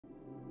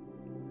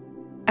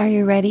Are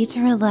you ready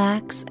to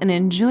relax and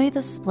enjoy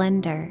the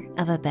splendor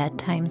of a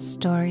bedtime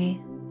story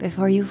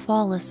before you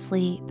fall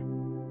asleep?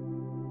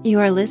 You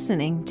are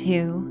listening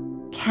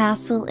to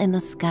Castle in the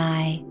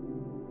Sky,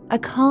 a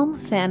calm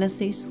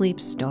fantasy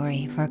sleep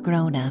story for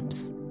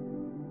grown-ups.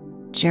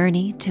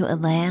 Journey to a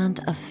land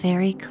of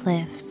fairy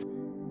cliffs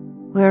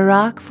where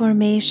rock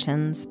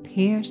formations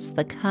pierce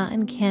the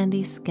cotton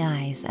candy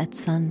skies at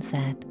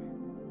sunset.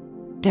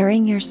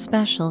 During your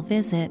special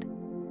visit,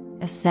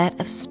 a set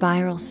of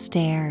spiral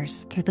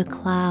stairs through the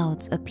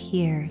clouds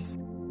appears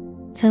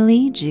to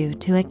lead you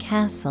to a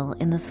castle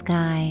in the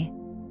sky.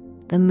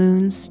 The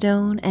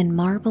moonstone and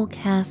marble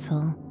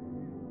castle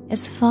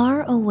is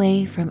far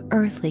away from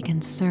earthly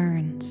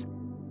concerns.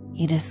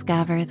 You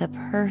discover the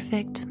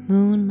perfect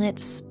moonlit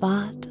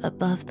spot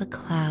above the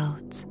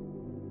clouds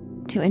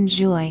to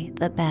enjoy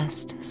the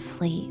best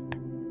sleep.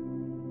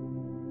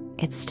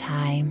 It's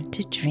time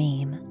to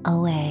dream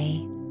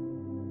away.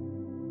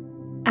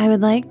 I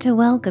would like to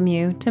welcome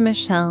you to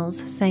Michelle's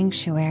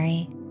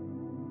Sanctuary.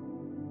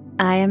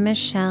 I am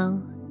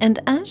Michelle, and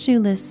as you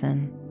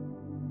listen,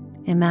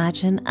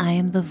 imagine I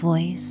am the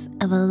voice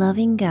of a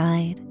loving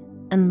guide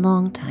and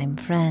longtime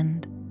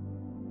friend.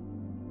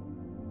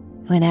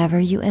 Whenever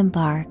you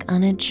embark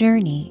on a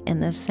journey in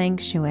the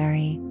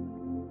sanctuary,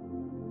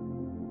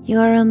 you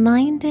are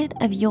reminded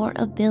of your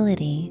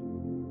ability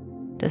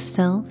to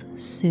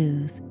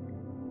self-soothe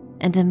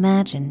and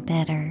imagine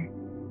better.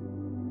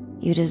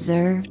 You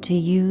deserve to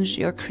use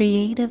your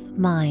creative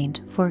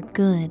mind for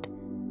good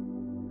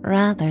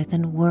rather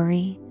than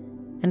worry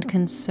and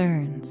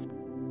concerns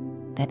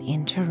that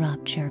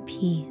interrupt your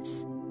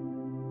peace.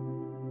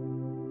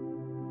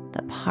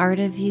 The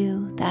part of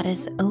you that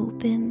is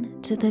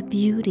open to the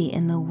beauty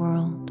in the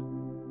world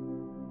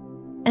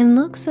and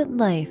looks at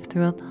life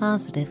through a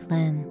positive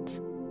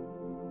lens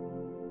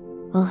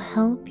will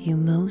help you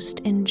most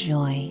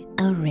enjoy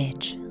a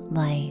rich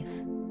life.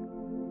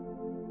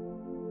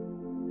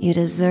 You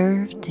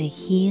deserve to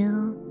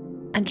heal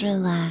and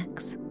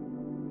relax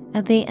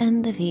at the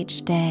end of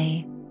each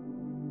day.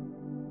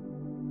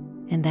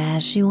 And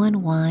as you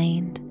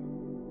unwind,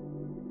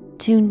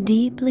 tune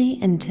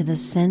deeply into the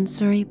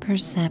sensory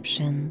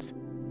perceptions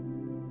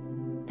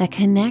that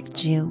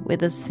connect you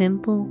with the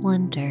simple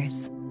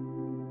wonders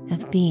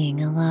of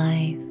being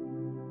alive.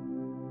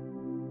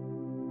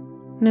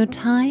 No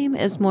time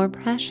is more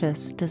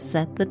precious to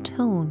set the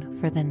tone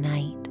for the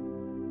night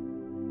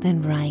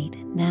than right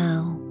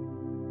now.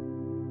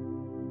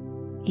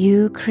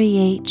 You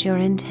create your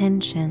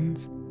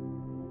intentions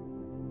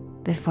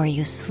before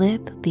you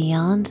slip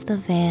beyond the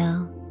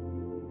veil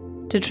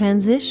to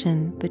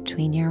transition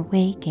between your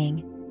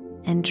waking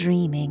and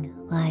dreaming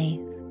life.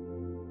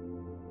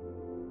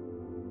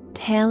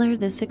 Tailor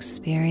this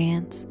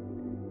experience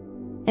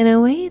in a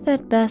way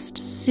that best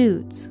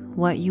suits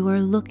what you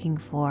are looking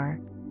for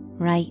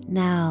right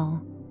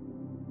now.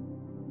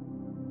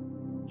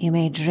 You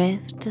may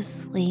drift to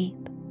sleep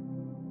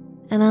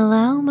and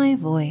allow my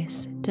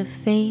voice to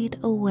fade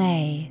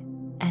away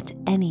at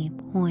any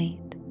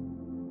point.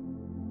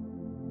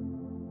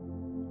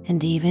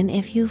 And even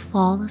if you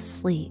fall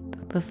asleep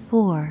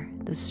before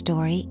the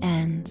story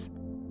ends,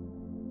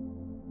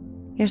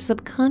 your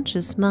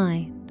subconscious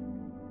mind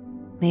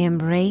may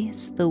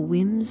embrace the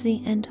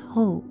whimsy and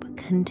hope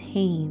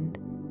contained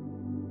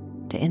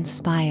to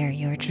inspire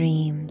your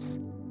dreams.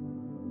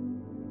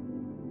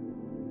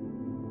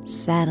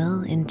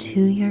 Settle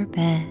into your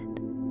bed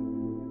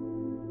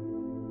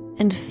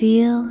and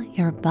feel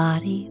your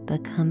body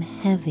become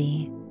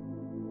heavy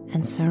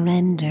and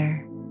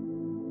surrender.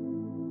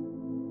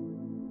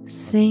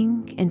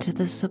 Sink into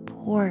the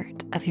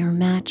support of your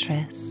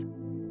mattress.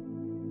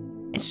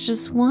 It's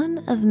just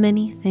one of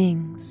many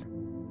things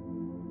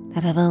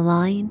that have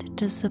aligned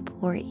to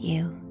support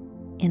you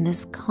in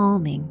this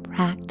calming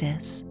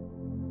practice.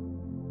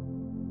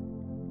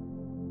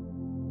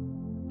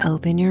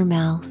 Open your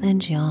mouth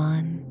and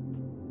yawn.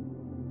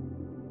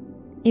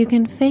 You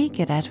can fake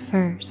it at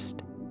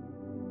first,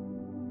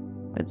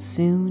 but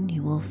soon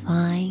you will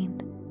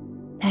find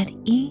that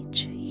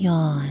each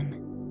yawn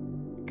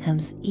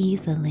comes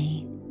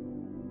easily.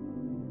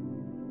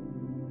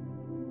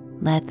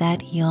 Let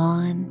that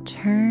yawn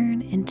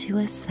turn into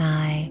a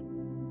sigh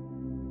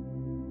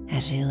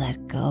as you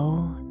let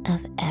go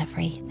of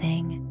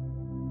everything.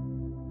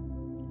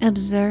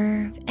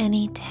 Observe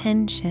any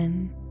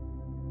tension,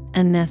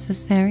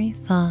 unnecessary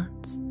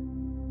thoughts,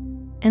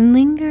 and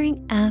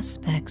lingering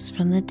aspects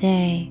from the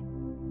day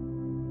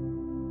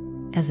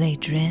as they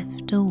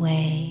drift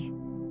away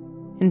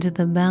into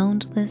the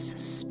boundless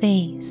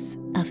space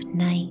of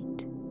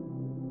night.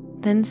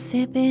 Then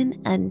sip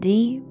in a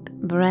deep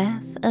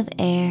breath of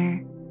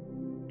air,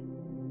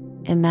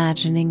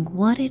 imagining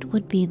what it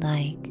would be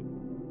like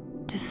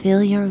to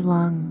fill your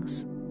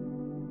lungs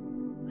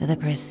with a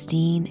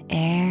pristine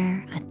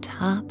air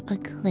atop a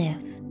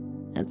cliff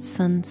at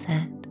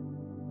sunset.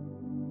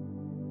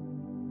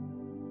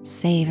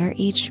 Savor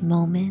each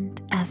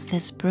moment as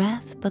this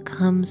breath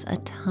becomes a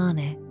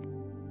tonic,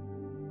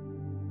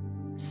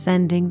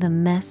 sending the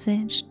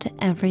message to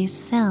every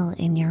cell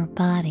in your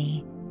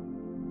body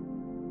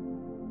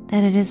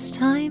that it is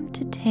time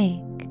to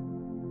take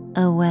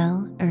a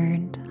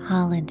well-earned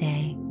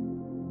holiday.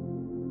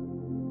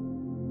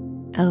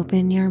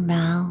 Open your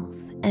mouth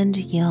and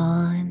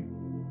yawn,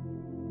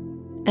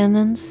 and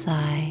then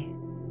sigh,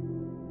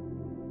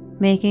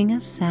 making a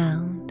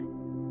sound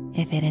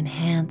if it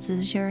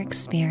enhances your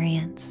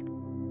experience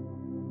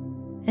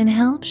and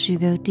helps you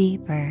go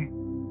deeper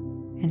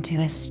into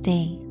a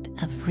state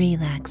of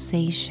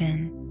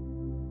relaxation.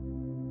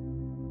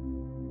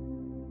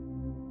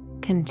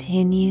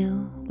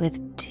 Continue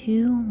with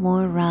 2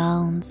 more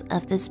rounds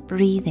of this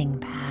breathing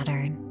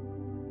pattern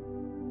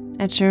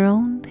at your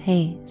own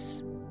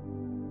pace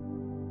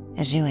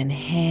as you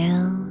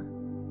inhale,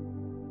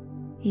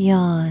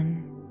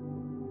 yawn,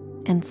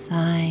 and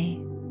sigh,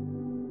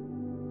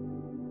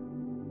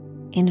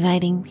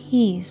 inviting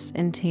peace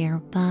into your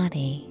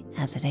body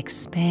as it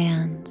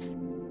expands.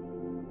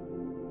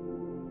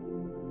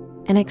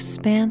 An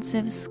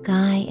expansive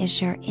sky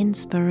is your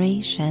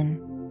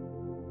inspiration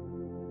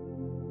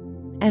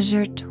as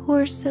your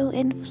torso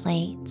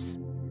inflates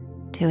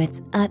to its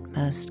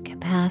utmost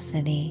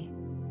capacity.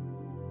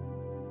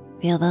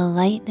 Feel the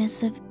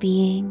lightness of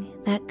being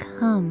that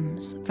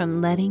comes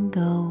from letting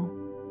go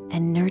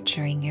and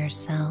nurturing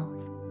yourself.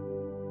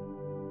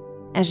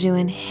 As you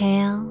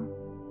inhale,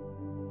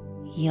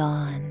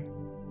 yawn,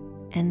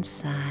 and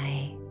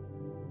sigh.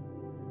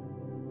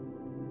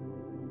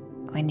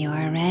 When you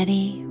are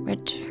ready,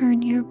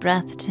 return your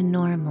breath to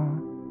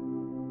normal,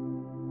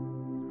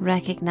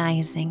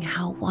 recognizing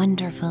how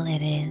wonderful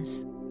it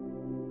is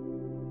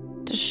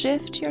to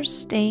shift your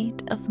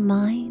state of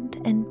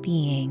mind and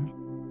being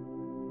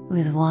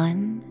with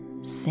one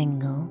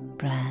single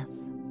breath.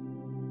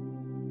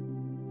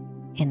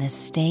 In a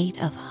state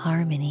of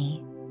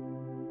harmony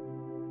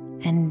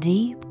and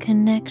deep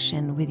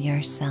connection with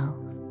yourself,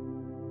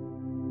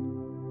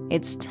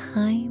 it's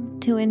time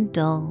to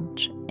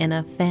indulge in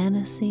a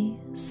fantasy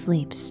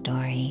sleep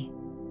story.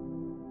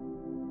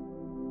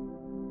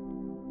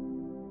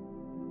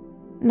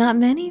 Not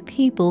many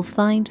people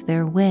find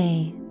their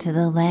way to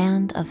the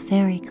land of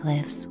fairy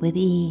cliffs with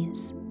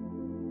ease.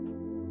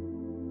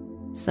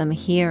 Some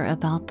hear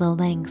about the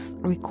lengths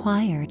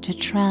required to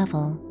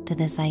travel to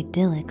this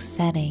idyllic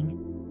setting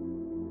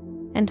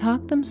and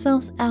talk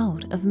themselves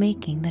out of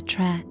making the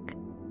trek.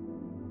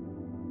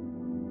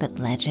 But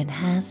legend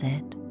has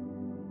it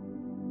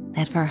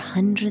that for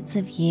hundreds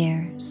of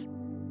years,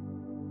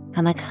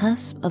 on the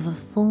cusp of a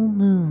full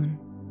moon,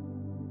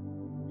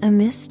 a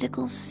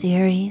mystical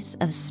series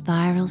of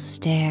spiral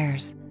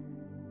stairs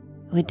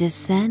would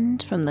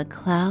descend from the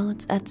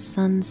clouds at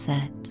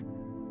sunset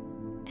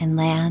and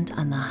land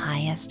on the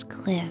highest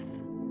cliff,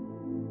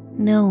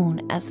 known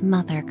as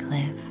Mother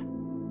Cliff.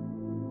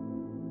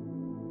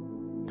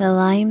 The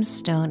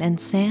limestone and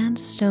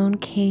sandstone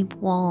cave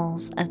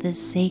walls of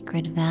this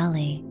sacred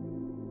valley,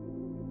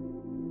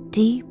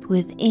 deep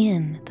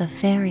within the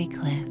fairy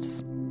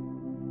cliffs,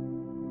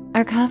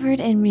 are covered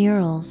in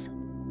murals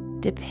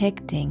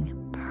depicting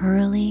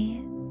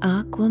pearly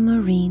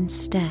aquamarine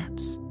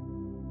steps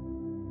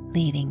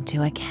leading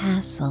to a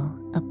castle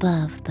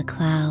above the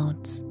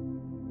clouds.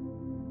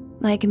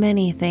 Like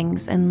many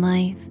things in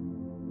life,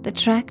 the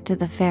trek to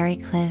the fairy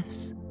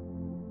cliffs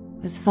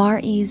was far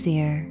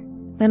easier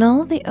than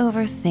all the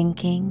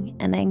overthinking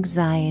and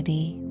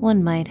anxiety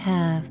one might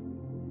have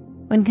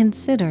when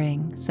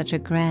considering such a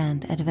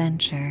grand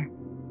adventure.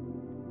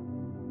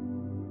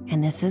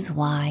 And this is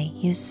why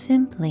you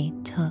simply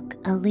took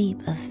a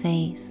leap of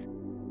faith,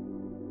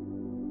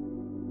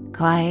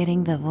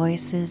 quieting the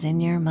voices in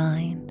your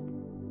mind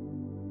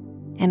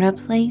and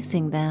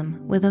replacing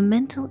them with a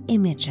mental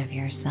image of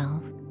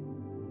yourself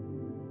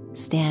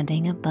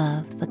standing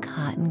above the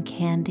cotton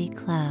candy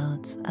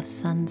clouds of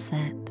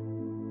sunset.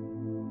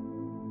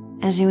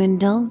 As you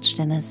indulged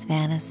in this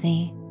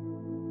fantasy,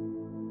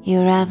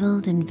 you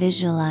reveled in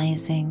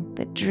visualizing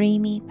the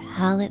dreamy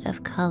palette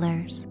of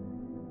colors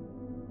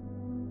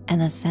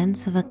and the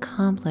sense of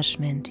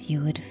accomplishment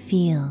you would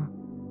feel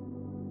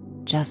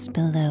just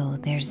below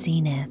their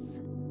zenith.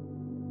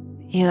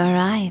 You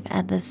arrive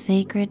at the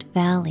sacred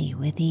valley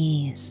with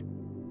ease,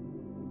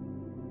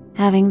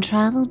 having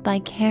traveled by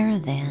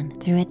caravan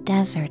through a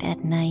desert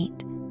at night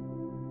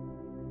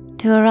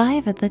to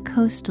arrive at the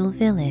coastal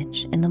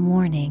village in the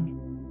morning.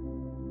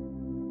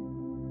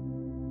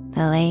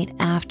 The late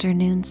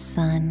afternoon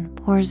sun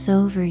pours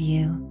over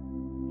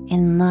you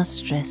in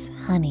lustrous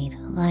honeyed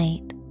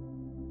light.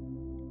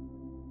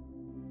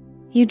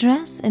 You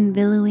dress in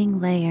billowing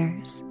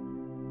layers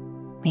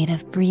made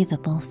of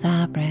breathable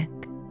fabric.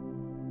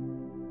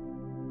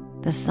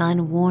 The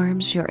sun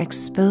warms your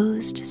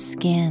exposed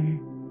skin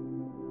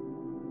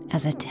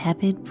as a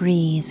tepid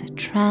breeze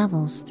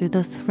travels through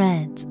the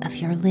threads of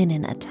your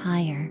linen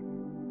attire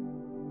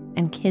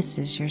and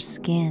kisses your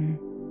skin.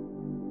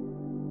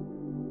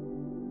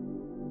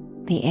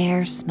 The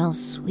air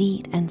smells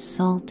sweet and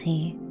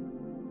salty,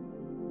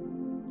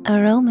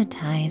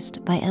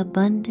 aromatized by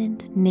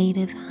abundant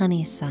native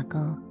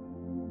honeysuckle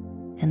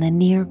and the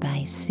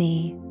nearby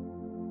sea.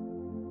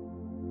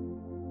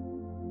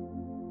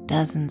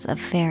 Dozens of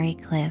fairy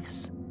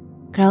cliffs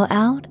grow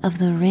out of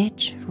the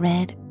rich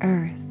red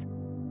earth,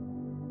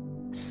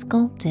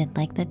 sculpted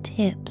like the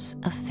tips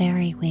of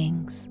fairy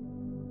wings.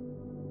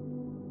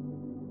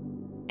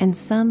 In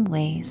some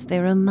ways, they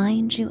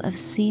remind you of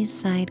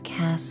seaside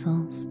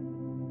castles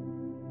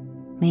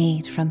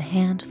made from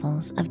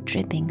handfuls of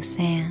dripping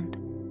sand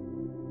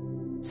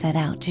set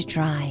out to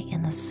dry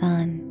in the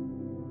sun.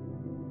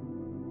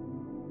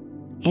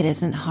 It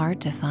isn't hard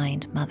to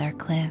find Mother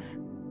Cliff,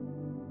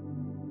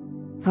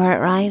 for it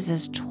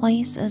rises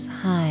twice as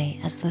high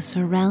as the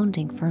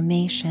surrounding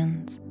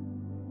formations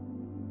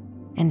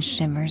and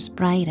shimmers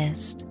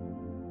brightest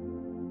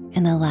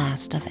in the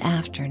last of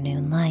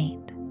afternoon light.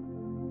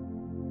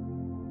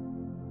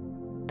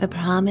 The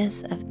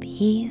promise of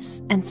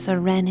peace and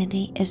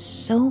serenity is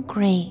so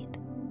great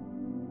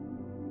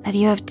that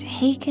you have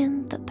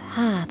taken the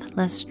path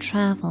less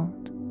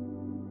traveled,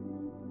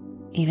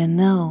 even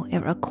though it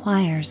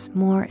requires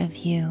more of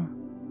you.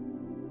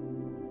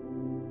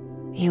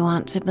 You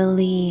want to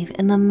believe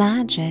in the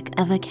magic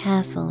of a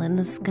castle in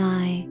the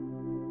sky,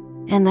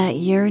 and that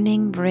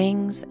yearning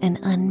brings an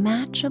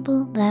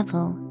unmatchable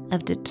level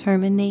of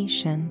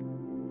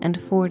determination and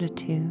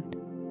fortitude.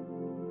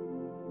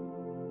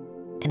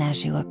 And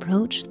as you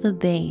approach the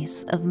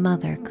base of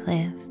Mother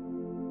Cliff,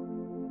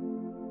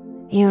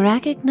 you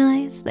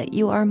recognize that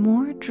you are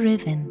more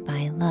driven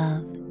by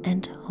love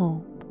and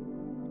hope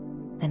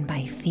than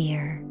by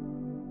fear.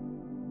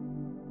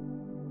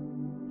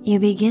 You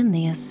begin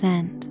the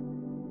ascent,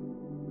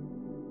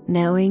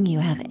 knowing you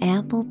have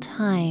ample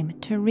time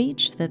to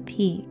reach the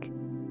peak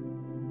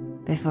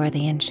before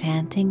the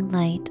enchanting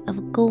light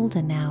of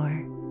golden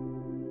hour,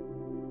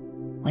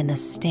 when the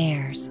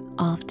stairs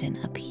often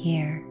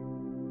appear.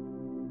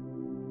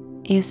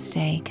 You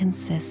stay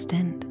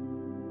consistent,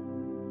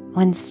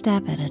 one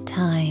step at a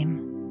time,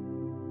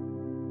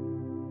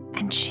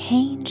 and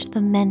change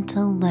the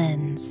mental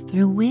lens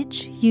through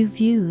which you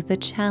view the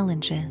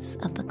challenges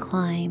of the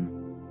climb.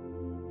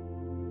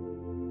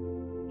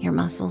 Your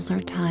muscles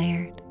are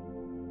tired,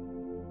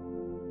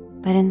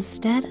 but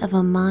instead of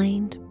a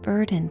mind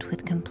burdened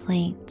with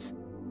complaints,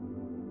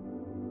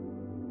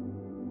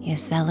 you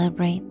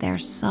celebrate their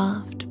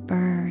soft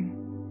burn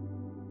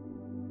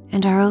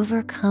and are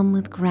overcome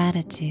with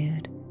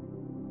gratitude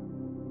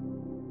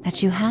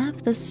that you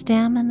have the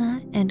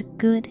stamina and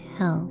good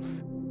health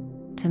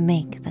to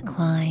make the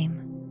climb.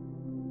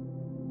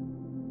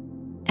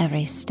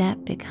 Every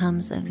step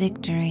becomes a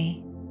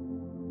victory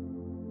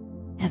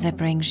as it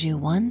brings you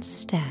one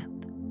step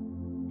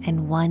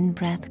and one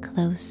breath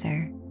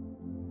closer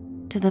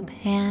to the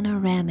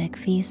panoramic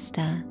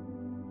vista.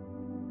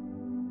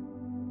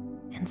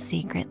 And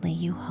secretly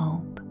you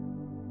hope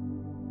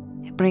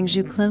it brings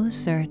you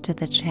closer to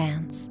the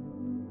chance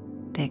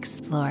to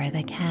explore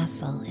the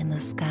castle in the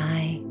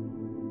sky.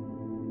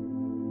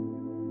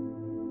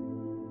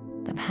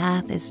 The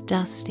path is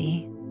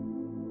dusty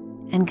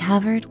and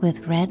covered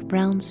with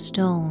red-brown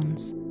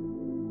stones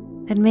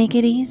that make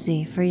it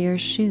easy for your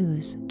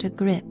shoes to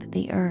grip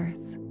the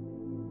earth.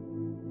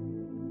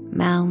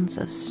 Mounds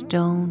of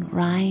stone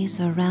rise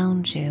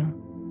around you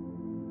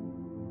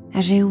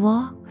as you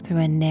walk through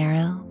a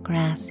narrow,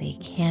 grassy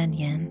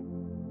canyon.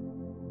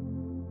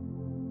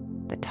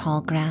 The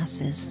tall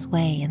grasses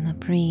sway in the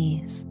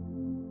breeze,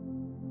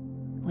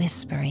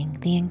 whispering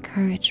the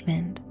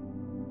encouragement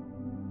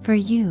for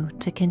you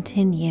to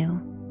continue.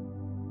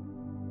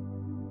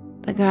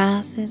 The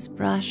grasses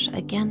brush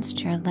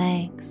against your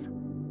legs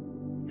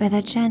with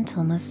a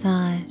gentle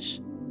massage.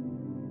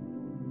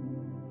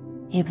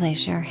 You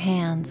place your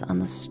hands on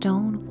the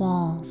stone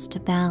walls to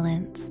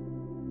balance,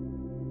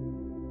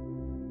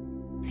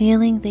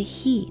 feeling the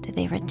heat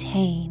they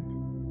retain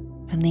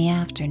from the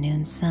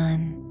afternoon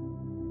sun.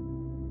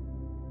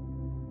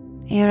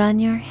 You run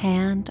your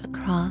hand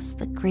across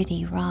the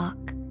gritty rock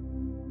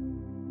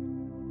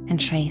and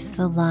trace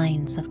the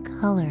lines of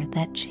color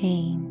that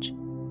change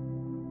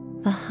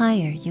the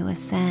higher you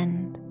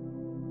ascend.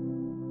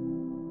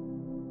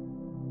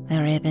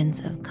 The ribbons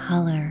of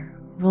color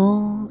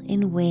roll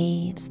in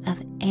waves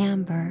of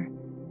amber,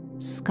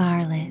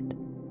 scarlet,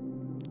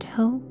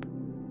 taupe,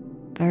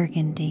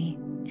 burgundy,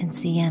 and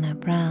sienna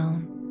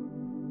brown,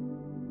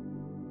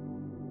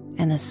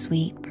 and the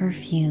sweet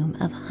perfume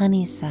of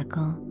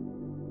honeysuckle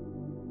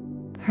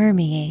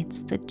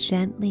permeates the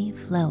gently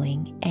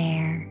flowing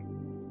air.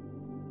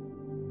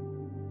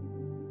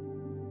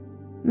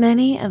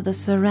 Many of the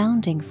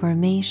surrounding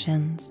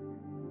formations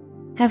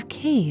have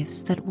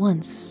caves that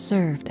once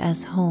served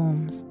as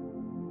homes.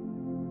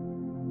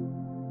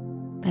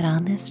 But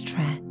on this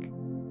trek,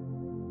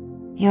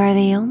 you are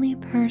the only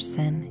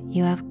person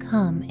you have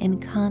come in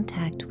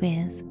contact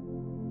with.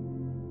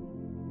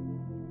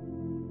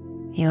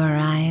 You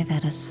arrive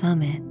at a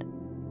summit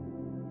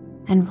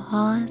and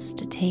pause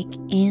to take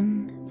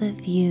in the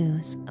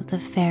views of the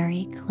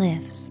fairy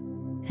cliffs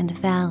and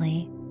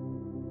valley,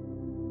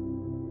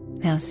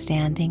 now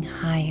standing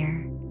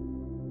higher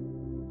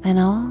than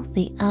all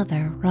the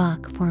other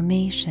rock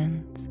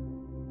formations.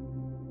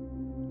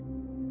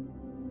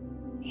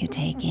 You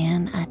take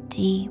in a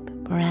deep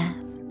breath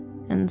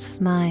and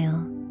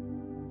smile,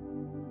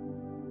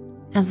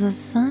 as the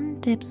sun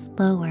dips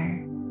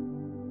lower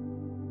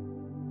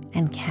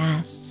and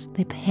casts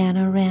the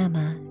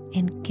panorama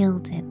in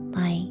gilded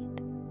light.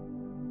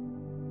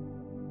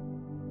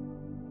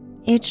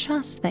 You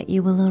trust that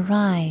you will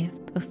arrive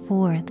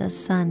before the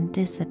sun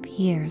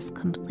disappears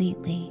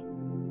completely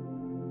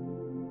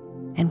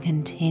and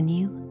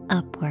continue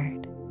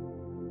upward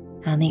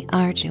on the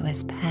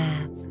arduous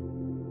path.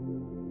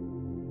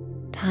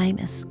 Time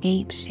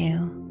escapes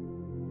you,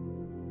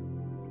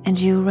 and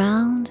you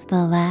round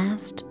the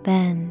last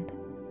bend,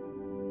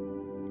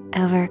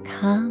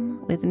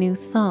 overcome with new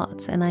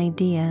thoughts and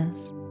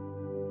ideas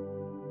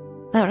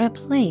that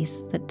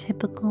replace the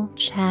typical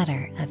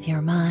chatter of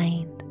your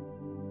mind.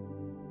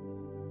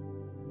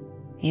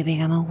 You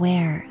become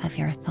aware of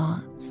your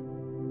thoughts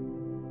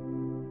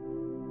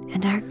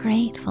and are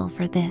grateful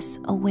for this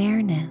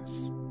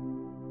awareness.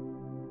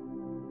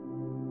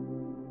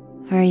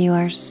 For you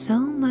are so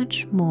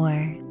much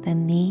more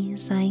than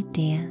these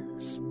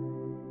ideas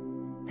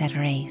that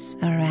race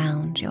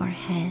around your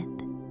head.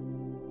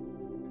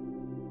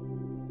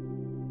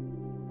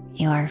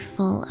 You are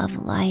full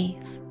of life,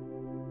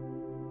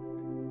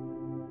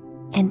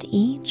 and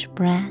each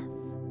breath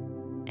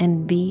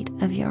and beat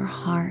of your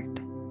heart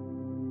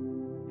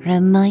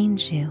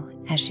reminds you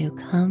as you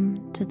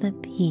come to the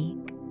peak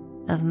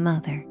of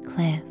Mother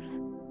Cliff.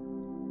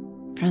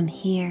 From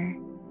here,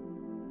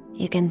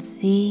 you can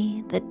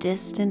see the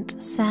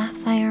distant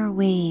sapphire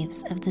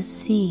waves of the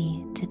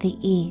sea to the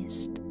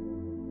east,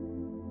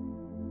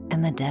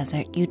 and the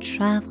desert you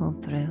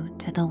traveled through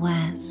to the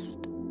west.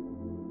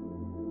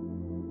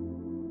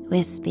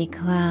 Wispy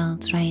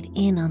clouds ride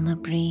in on the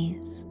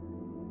breeze,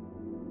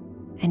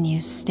 and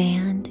you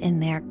stand in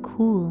their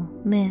cool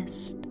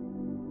mist.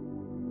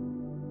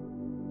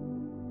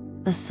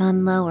 The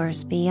sun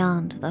lowers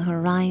beyond the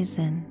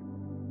horizon,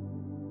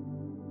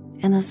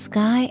 and the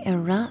sky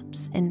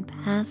erupts in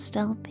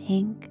pastel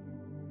pink,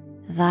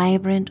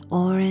 vibrant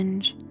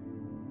orange,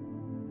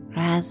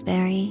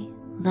 raspberry,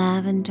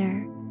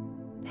 lavender,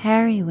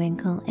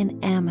 periwinkle,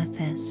 and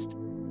amethyst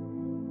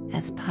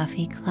as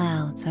puffy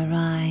clouds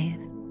arrive.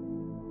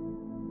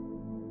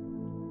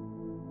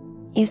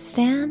 You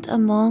stand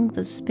among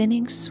the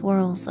spinning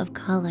swirls of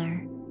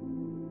color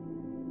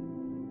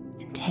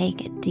and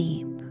take a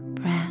deep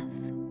breath.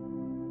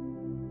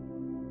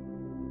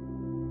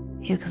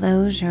 You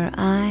close your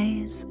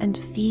eyes and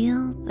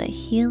feel the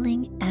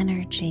healing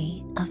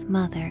energy of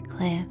Mother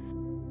Cliff,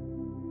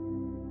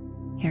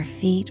 your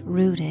feet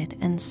rooted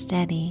and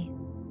steady,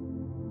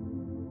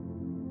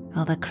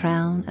 while the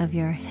crown of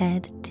your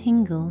head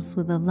tingles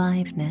with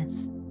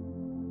aliveness,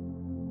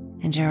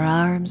 and your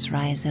arms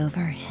rise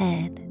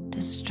overhead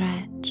to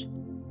stretch.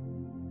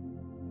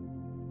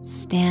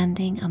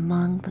 Standing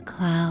among the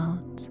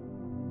clouds,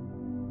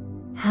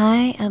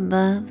 high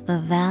above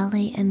the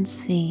valley and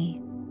sea,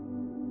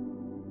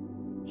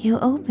 you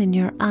open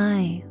your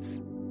eyes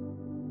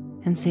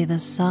and see the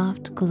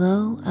soft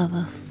glow of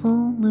a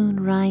full moon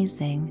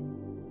rising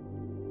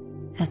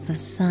as the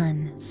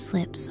sun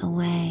slips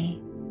away.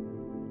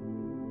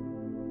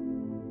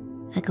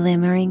 A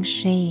glimmering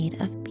shade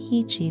of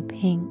peachy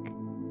pink,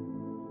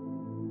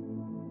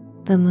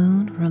 the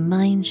moon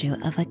reminds you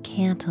of a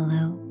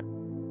cantaloupe,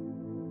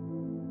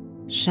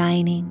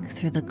 shining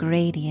through the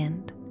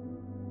gradient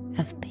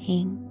of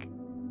pink,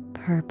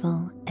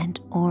 purple, and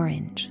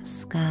orange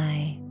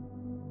sky.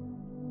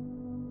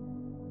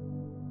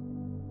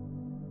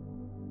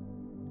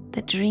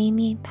 The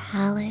dreamy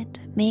palette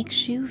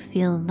makes you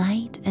feel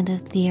light and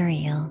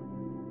ethereal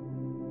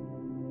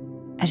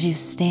as you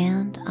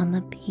stand on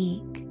the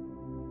peak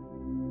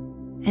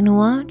and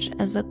watch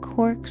as a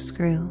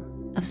corkscrew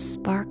of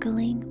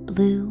sparkling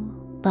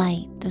blue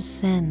light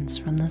descends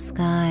from the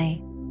sky.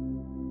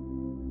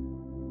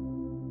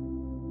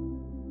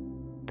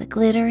 The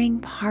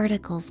glittering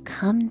particles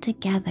come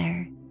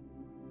together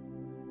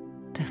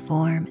to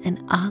form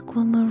an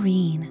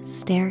aquamarine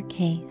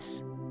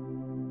staircase.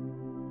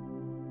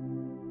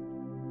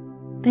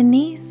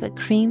 Beneath the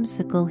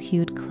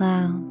creamsicle-hued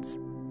clouds,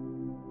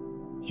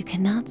 you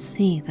cannot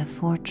see the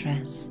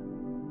fortress,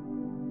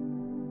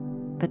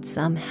 but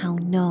somehow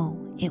know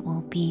it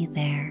will be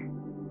there.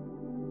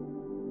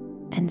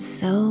 And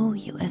so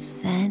you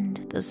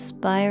ascend the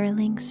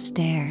spiraling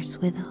stairs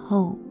with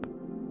hope,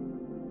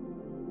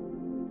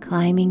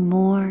 climbing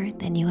more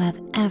than you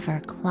have ever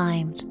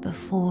climbed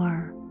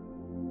before,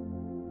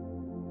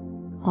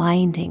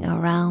 winding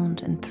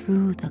around and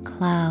through the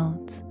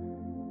clouds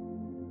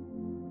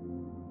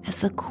as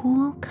the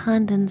cool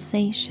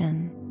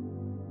condensation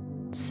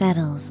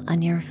settles on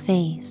your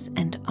face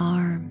and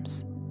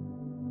arms.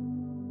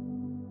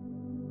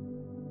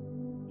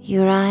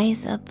 You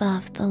rise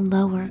above the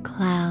lower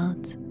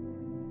clouds,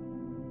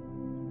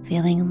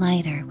 feeling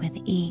lighter with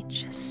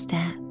each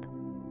step.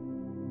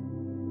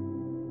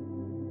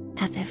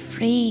 As if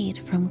freed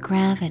from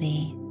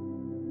gravity,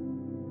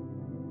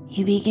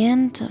 you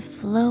begin to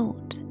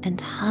float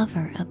and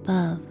hover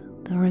above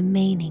the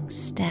remaining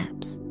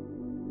steps.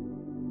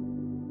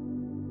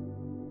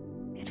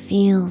 It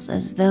feels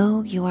as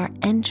though you are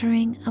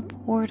entering a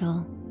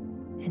portal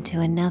into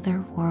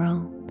another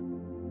world.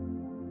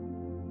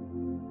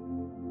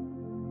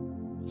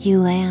 You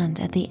land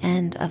at the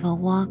end of a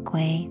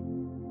walkway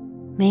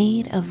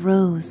made of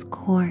rose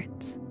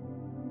quartz.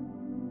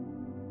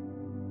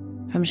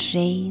 From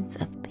shades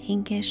of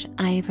pinkish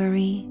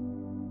ivory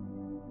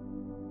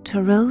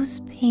to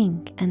rose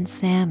pink and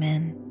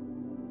salmon,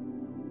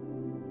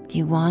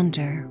 you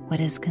wander what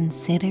is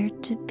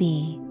considered to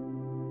be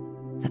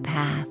the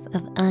path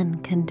of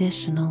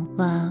unconditional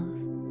love.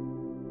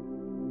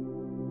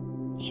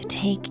 You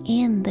take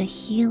in the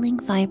healing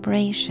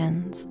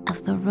vibrations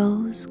of the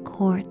rose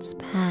quartz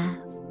path.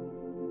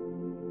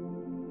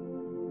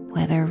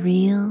 Whether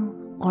real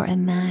or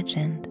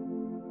imagined,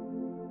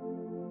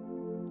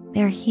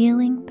 their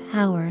healing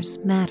powers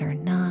matter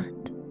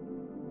not,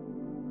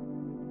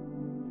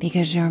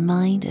 because your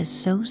mind is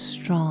so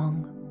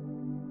strong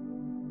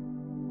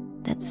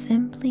that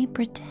simply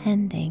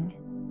pretending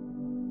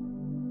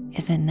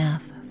is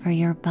enough for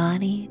your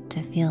body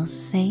to feel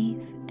safe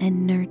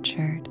and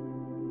nurtured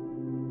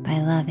by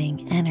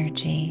loving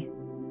energy.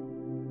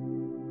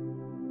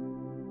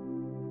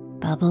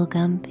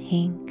 Bubblegum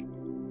pink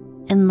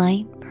and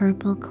light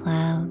purple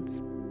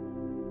clouds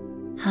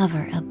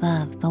hover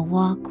above the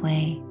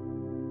walkway.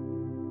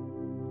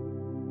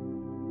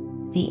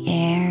 The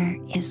air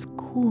is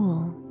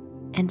cool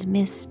and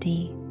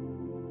misty.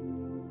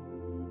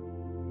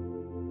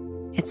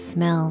 It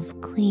smells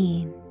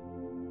clean,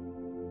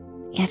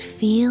 yet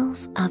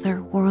feels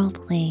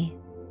otherworldly.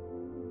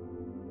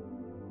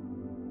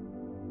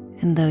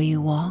 And though you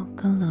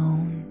walk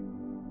alone,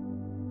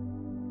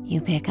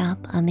 you pick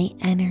up on the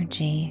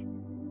energy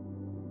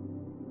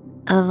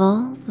of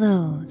all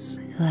those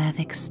who have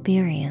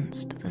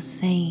experienced the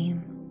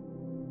same.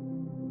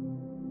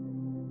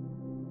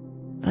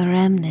 The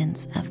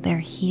remnants of their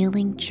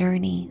healing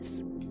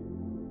journeys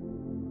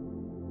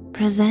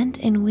present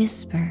in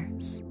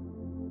whispers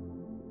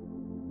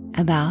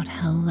about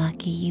how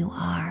lucky you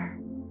are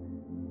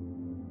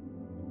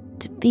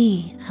to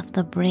be of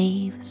the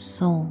brave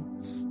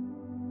souls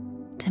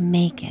to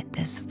make it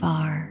this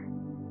far.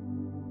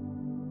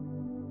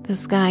 The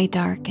sky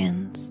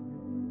darkens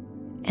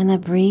and the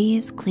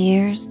breeze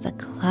clears the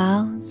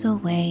clouds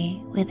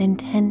away with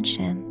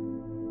intention,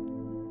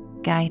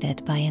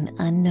 guided by an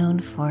unknown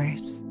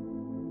force,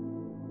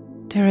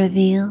 to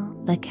reveal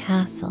the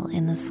castle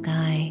in the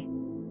sky.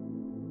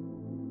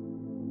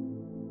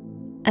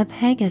 A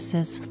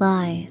Pegasus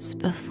flies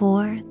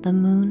before the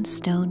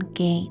moonstone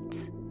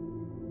gates.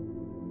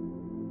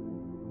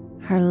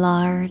 Her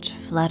large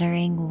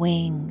fluttering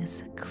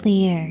wings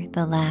clear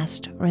the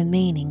last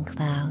remaining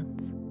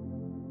clouds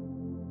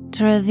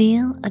to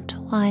reveal a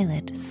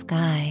twilit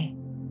sky.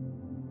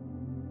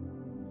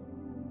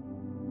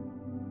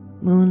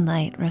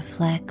 Moonlight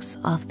reflects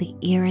off the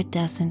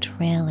iridescent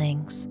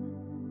railings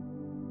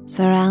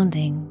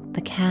surrounding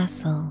the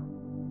castle.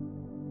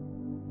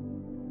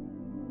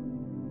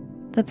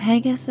 The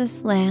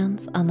Pegasus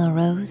lands on the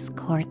rose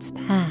quartz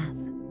path,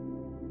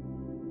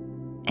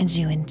 and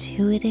you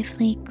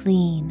intuitively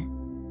glean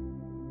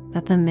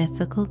that the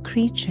mythical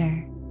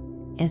creature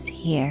is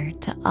here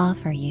to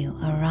offer you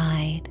a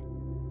ride.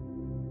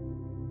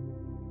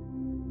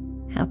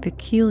 How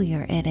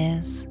peculiar it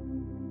is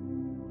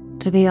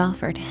to be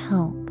offered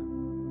help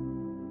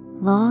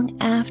long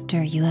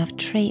after you have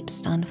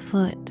traipsed on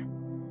foot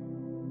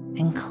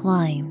and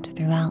climbed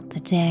throughout the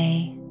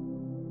day.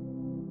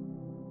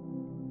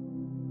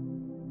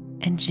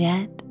 And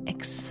yet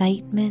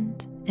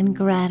excitement and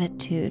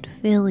gratitude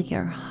fill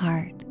your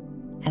heart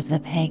as the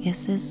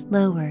Pegasus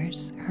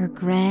lowers her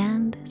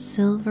grand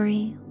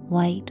silvery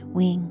white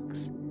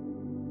wings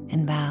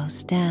and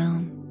bows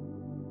down.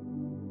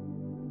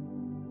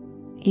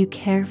 You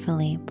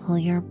carefully pull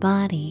your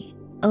body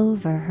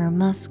over her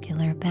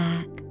muscular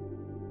back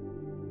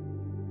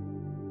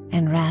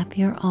and wrap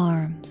your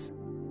arms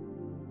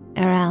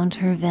around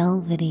her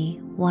velvety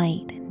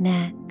white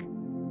neck.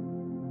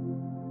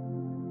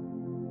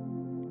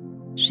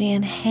 She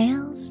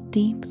inhales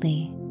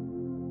deeply,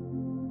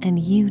 and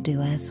you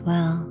do as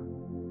well,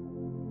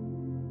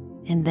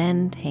 and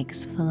then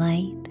takes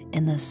flight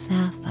in the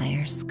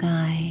sapphire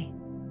sky.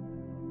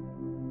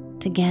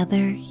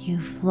 Together you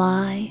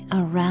fly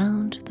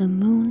around the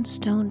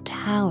moonstone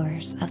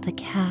towers of the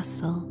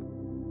castle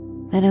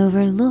that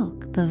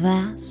overlook the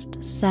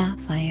vast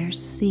sapphire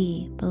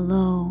sea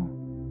below.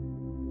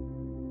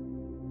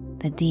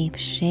 The deep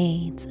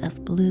shades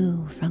of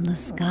blue from the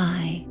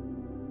sky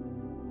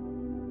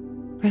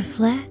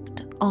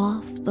reflect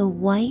off the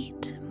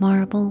white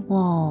marble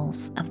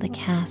walls of the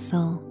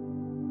castle.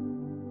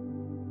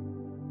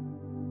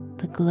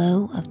 The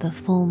glow of the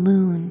full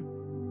moon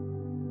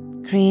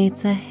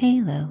creates a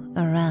halo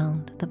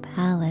around the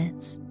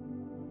palace.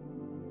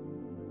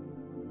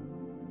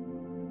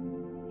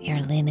 Your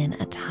linen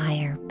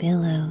attire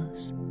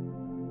billows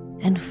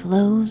and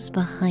flows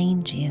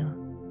behind you,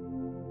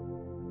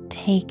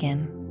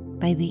 taken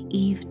by the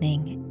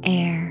evening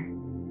air.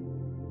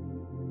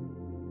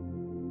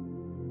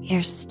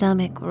 Your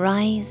stomach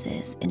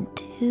rises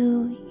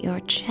into your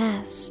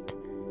chest.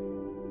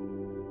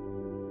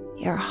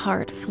 your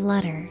heart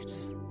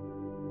flutters,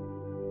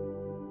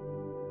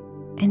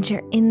 and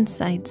your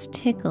insides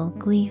tickle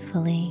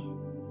gleefully.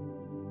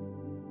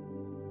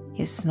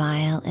 You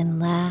smile and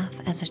laugh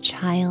as a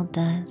child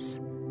does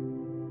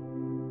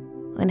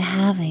when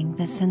having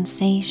the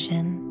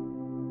sensation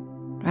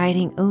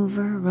riding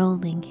over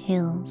rolling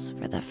hills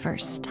for the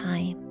first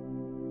time.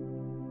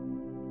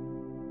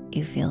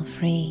 You feel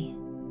free.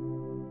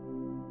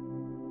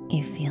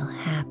 You feel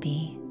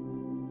happy.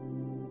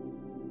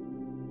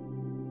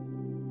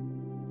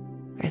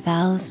 For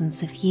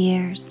thousands of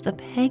years, the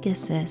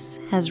Pegasus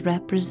has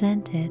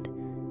represented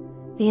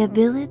the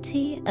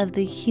ability of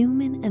the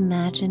human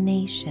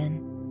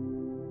imagination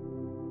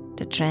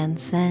to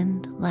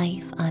transcend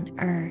life on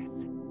Earth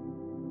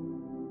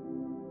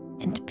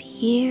and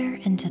peer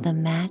into the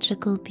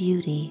magical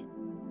beauty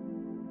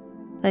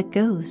that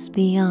goes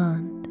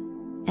beyond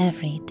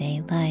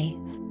everyday life.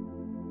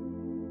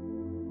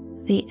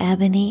 The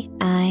ebony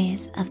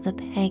eyes of the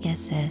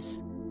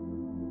Pegasus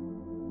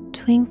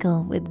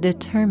twinkle with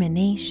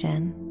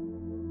determination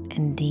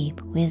and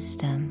deep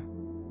wisdom.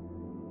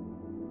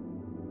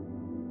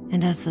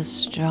 And as the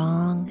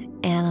strong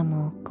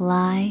animal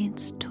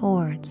glides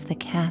towards the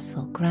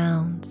castle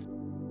grounds,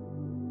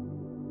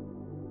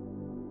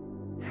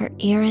 her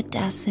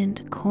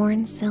iridescent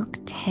corn silk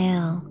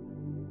tail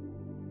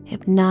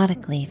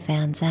hypnotically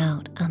fans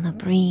out on the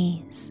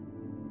breeze.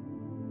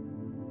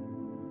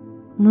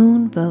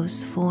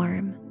 Moonbows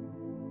form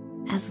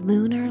as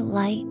lunar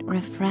light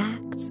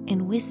refracts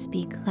in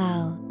wispy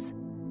clouds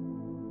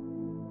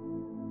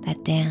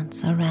that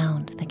dance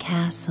around the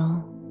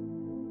castle.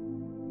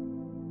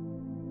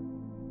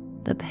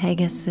 The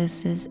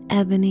Pegasus's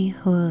ebony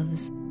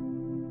hooves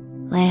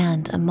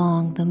land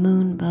among the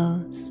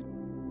moonbows,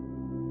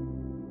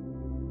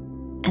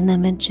 and the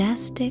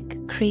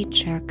majestic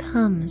creature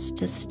comes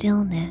to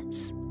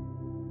stillness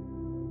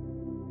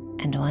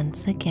and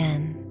once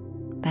again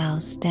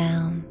bows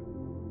down.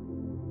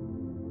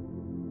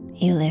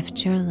 You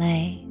lift your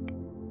leg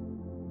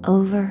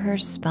over her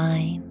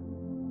spine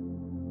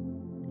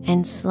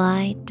and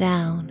slide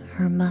down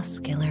her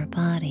muscular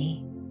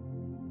body.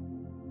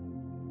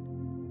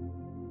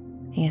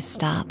 You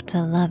stop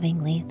to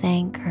lovingly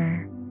thank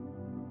her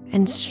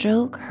and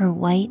stroke her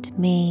white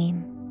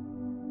mane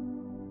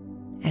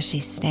as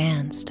she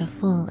stands to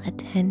full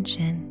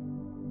attention.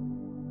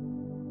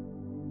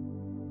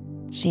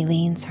 She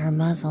leans her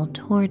muzzle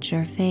towards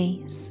your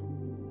face,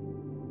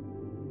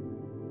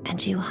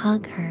 and you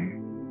hug her,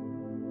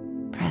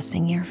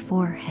 pressing your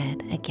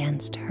forehead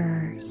against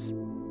hers.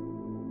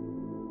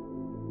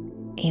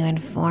 You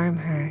inform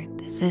her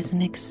this is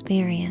an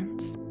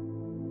experience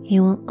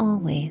you will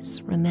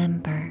always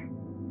remember.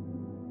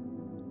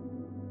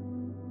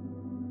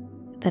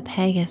 The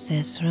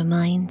Pegasus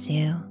reminds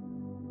you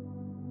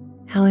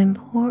how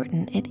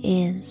important it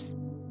is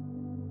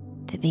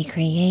to be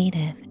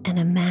creative and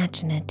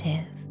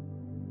imaginative.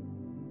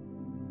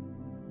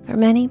 For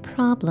many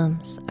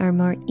problems are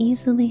more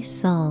easily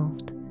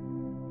solved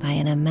by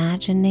an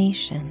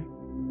imagination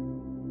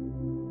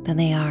than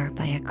they are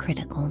by a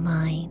critical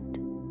mind.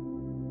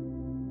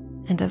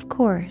 And of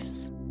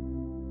course,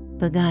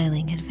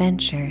 beguiling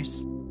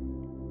adventures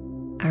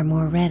are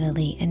more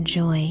readily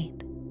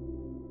enjoyed.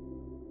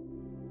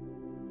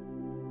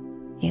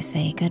 You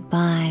say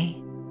goodbye,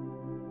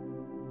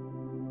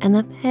 and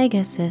the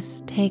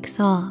Pegasus takes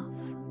off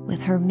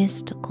with her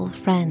mystical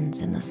friends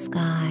in the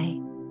sky,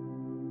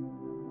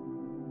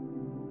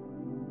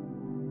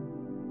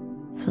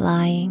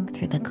 flying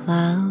through the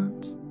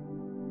clouds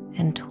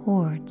and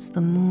towards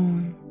the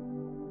moon.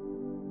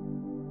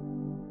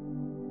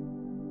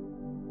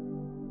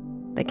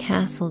 The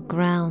castle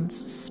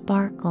grounds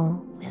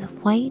sparkle with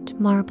white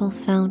marble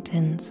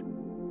fountains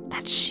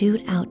that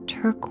shoot out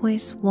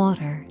turquoise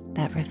water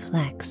that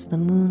reflects the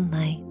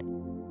moonlight.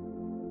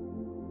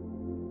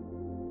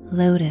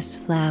 Lotus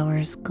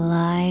flowers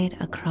glide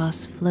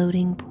across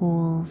floating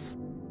pools,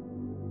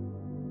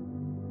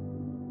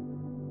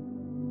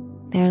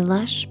 their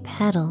lush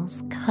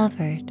petals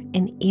covered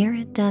in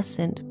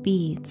iridescent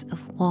beads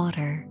of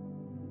water.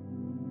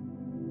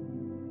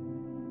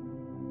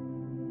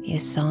 You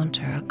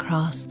saunter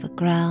across the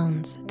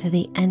grounds to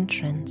the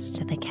entrance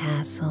to the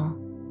castle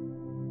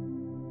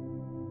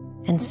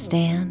and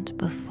stand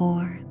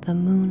before the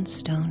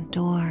moonstone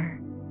door.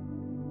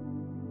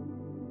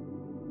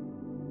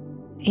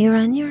 You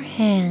run your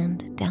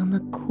hand down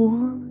the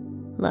cool,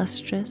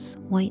 lustrous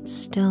white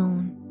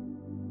stone,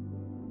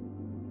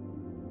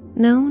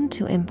 known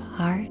to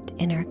impart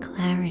inner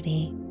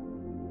clarity,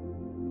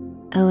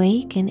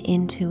 awaken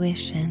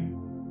intuition,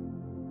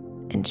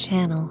 and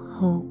channel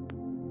hope.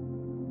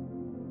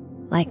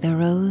 Like the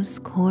rose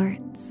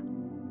quartz,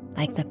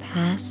 like the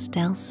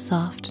pastel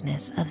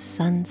softness of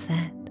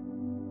sunset,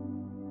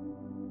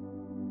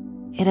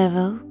 it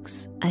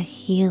evokes a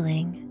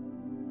healing,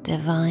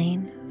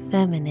 divine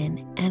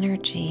feminine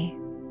energy.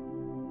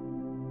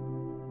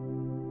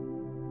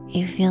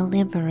 You feel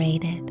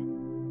liberated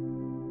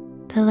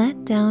to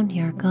let down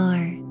your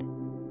guard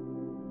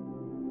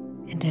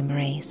and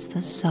embrace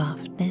the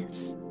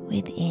softness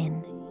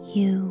within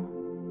you.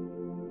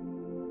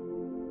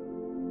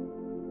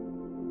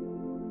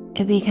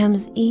 it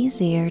becomes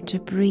easier to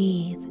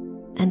breathe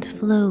and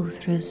flow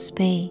through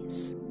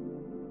space.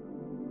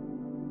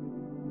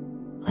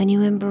 When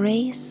you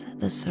embrace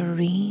the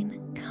serene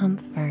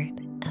comfort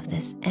of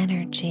this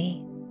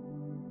energy,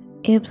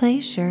 you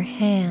place your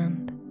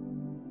hand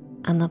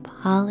on the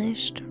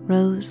polished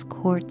rose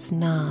quartz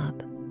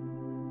knob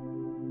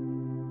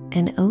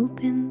and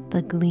open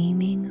the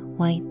gleaming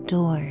white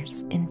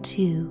doors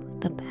into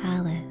the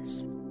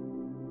palace.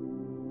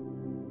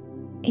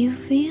 You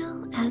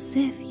feel as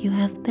if you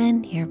have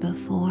been here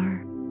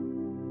before,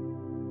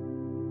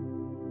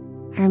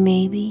 or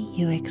maybe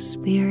you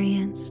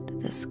experienced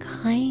this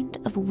kind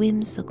of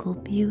whimsical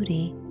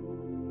beauty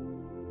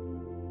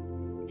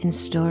in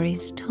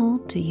stories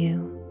told to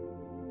you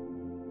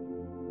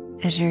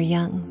as your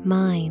young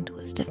mind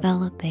was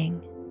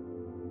developing.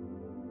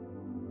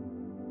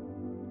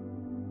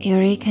 You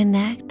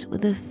reconnect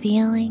with the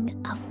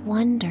feeling of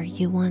wonder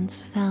you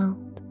once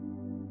felt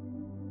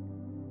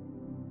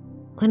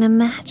when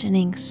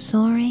imagining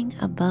soaring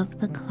above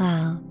the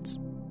clouds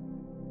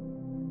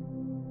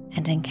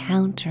and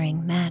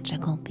encountering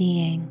magical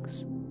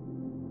beings.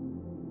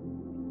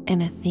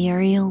 An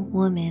ethereal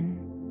woman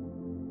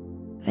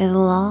with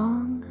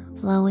long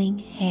flowing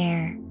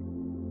hair,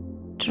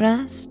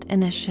 dressed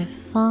in a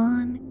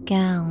chiffon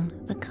gown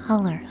the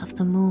color of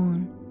the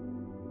moon,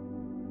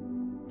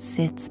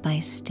 sits by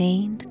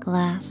stained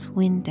glass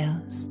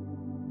windows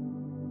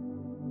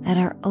that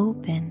are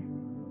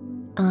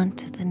open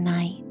onto the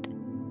night.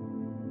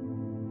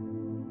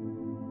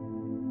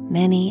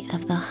 Many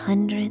of the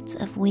hundreds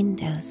of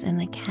windows in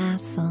the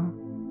castle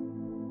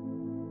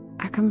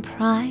are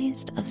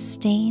comprised of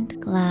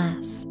stained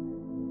glass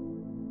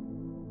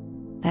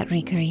that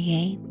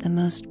recreate the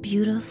most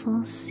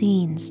beautiful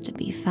scenes to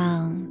be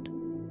found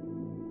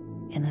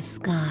in the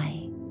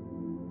sky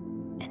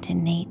and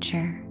in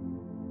nature.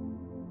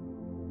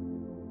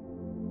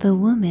 The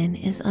woman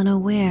is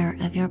unaware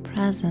of your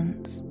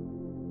presence,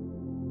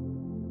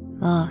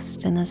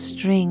 lost in the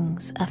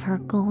strings of her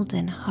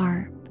golden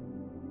harp.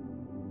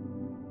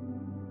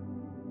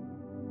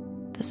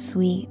 The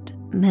sweet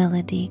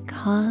melody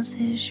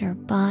causes your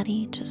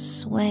body to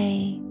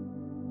sway.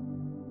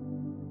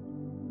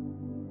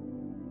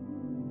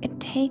 It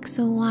takes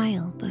a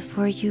while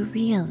before you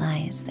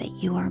realize that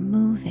you are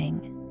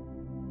moving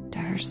to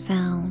her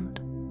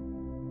sound.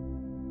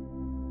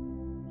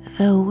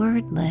 Though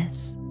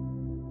wordless,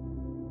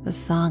 the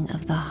song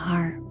of the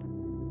harp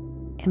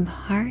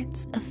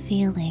imparts a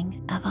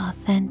feeling of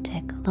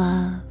authentic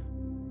love.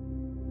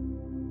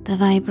 The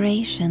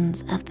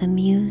vibrations of the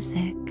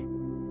music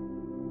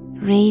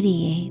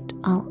radiate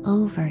all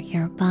over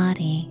your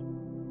body.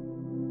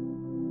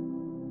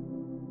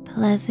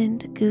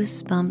 Pleasant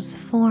goosebumps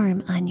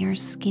form on your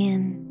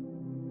skin,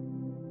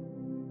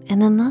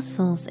 and the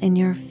muscles in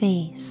your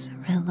face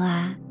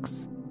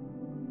relax.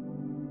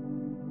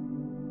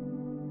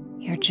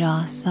 Your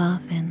jaw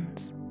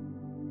softens,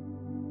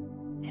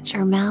 and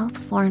your mouth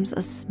forms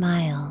a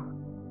smile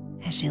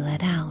as you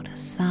let out a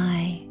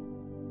sigh.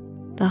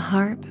 The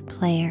harp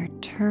player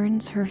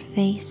turns her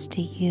face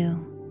to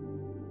you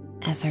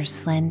as her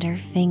slender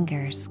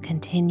fingers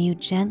continue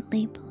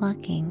gently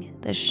plucking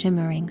the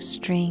shimmering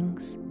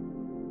strings.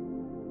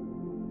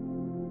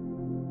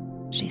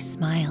 She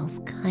smiles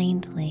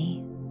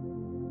kindly.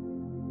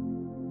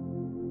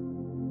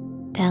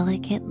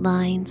 Delicate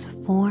lines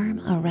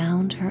form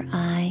around her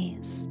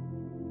eyes,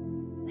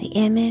 the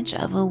image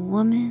of a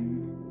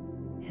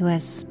woman who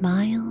has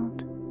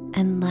smiled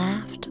and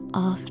laughed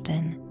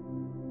often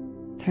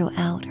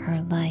throughout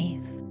her life.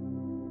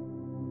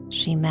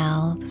 She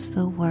mouths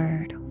the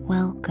word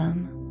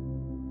welcome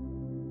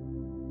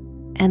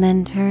and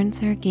then turns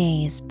her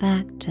gaze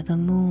back to the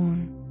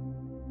moon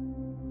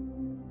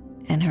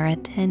and her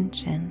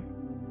attention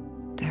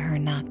to her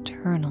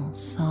nocturnal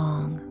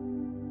song.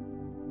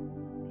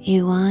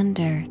 You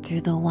wander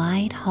through the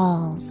wide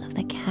halls of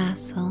the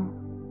castle,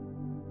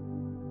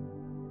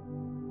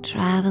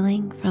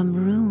 traveling from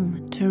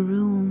room to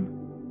room,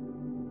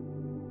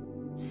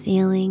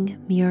 ceiling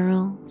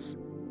murals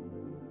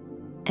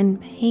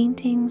and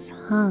paintings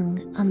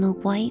hung on the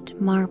white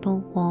marble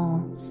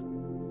walls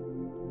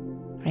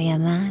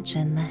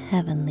reimagine the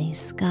heavenly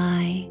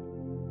sky.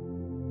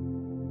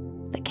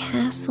 The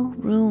castle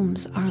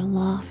rooms are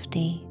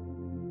lofty,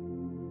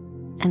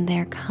 and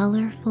their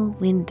colorful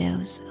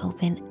windows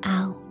open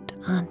out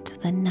onto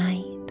the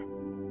night.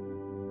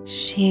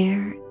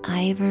 Sheer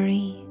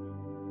ivory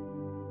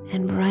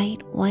and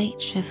bright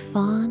white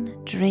chiffon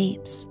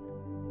drapes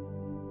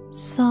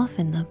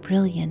soften the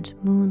brilliant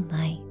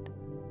moonlight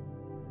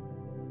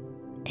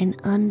and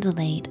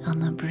undulate on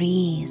the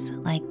breeze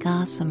like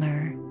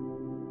gossamer.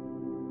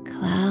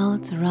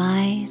 Clouds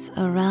rise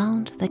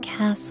around the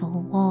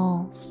castle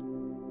walls,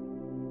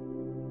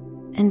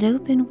 and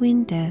open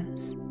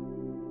windows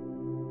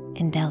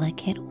in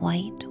delicate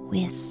white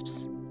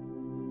wisps.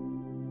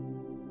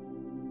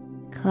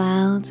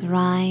 Clouds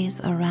rise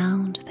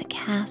around the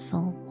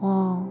castle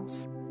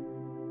walls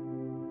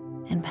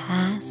and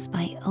pass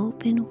by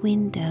open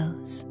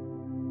windows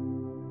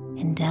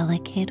in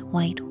delicate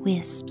white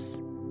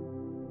wisps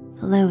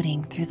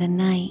floating through the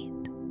night.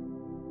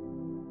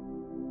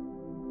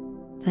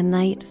 The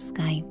night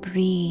sky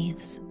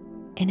breathes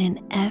in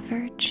an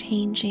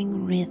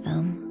ever-changing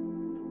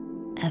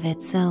rhythm of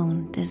its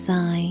own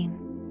design.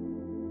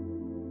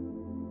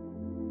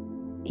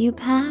 You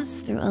pass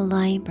through a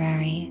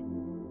library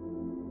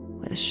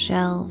with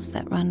shelves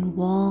that run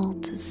wall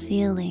to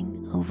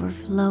ceiling,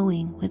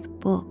 overflowing with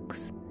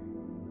books,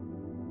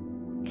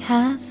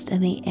 cast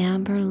in the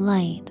amber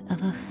light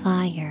of a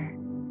fire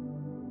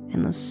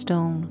in the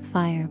stone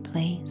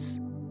fireplace.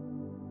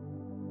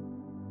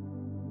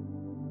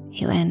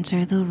 You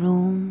enter the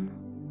room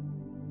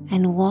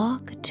and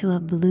walk to a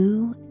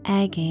blue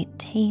agate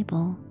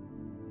table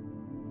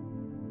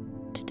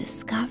to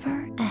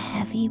discover a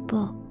heavy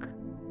book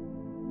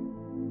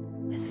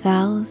with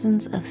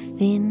thousands of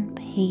thin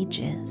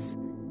pages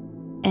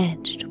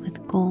edged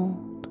with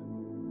gold.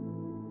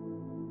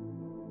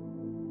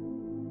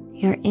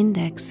 Your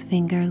index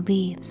finger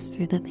leafs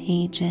through the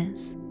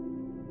pages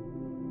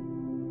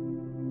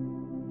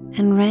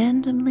and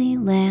randomly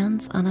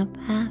lands on a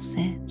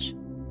passage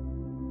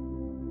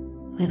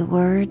with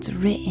words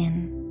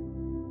written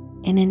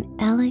in an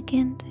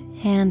elegant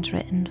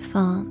handwritten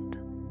font.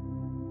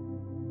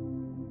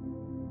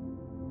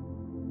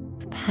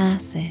 The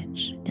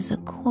passage is a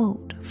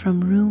quote from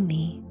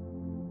Rumi.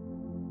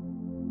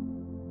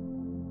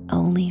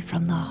 Only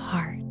from the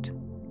heart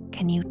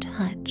can you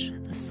touch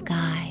the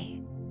sky.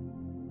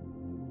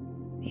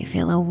 You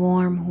feel a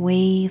warm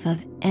wave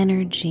of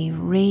energy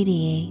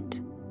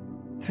radiate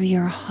through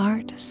your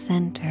heart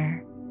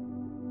center,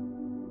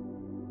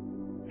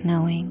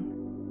 knowing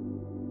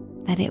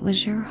that it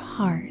was your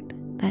heart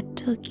that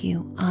took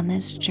you on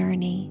this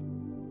journey.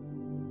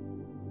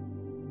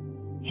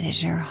 It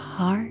is your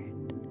heart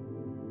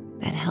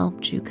that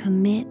helped you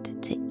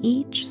commit to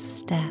each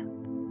step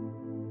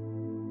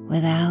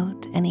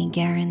without any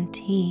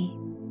guarantee,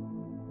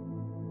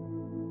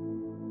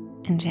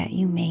 and yet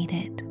you made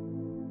it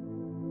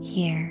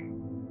here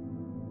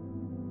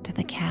to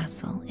the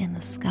castle in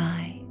the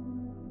sky.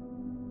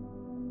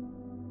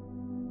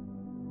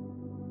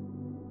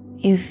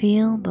 You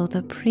feel both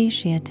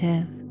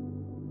appreciative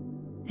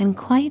and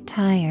quite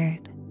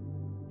tired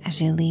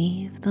as you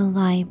leave the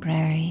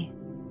library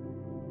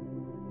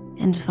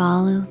and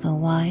follow the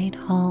wide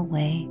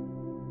hallway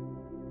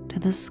to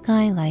the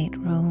skylight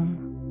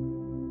room.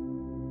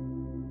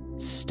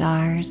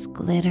 Stars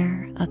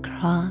glitter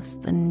across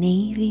the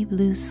navy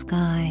blue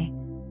sky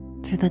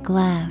through the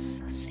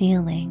glass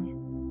ceiling.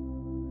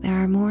 There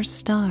are more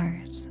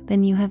stars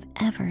than you have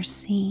ever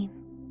seen.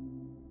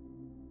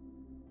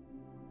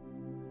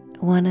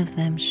 One of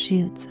them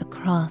shoots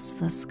across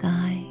the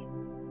sky,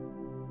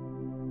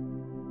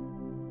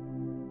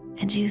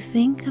 and you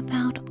think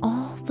about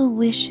all the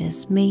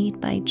wishes made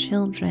by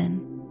children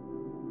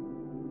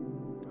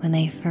when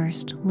they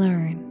first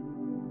learn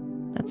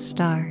that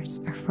stars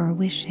are for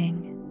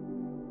wishing.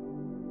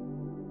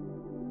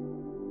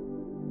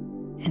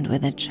 And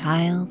with a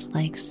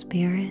childlike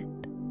spirit,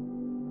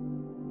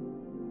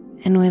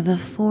 and with the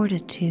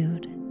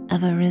fortitude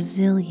of a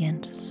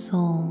resilient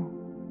soul,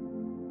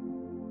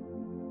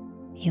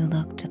 you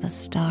look to the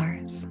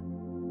stars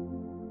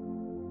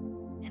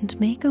and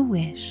make a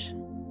wish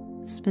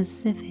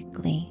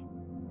specifically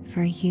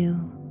for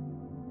you.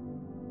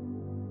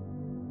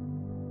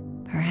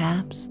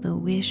 Perhaps the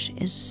wish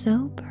is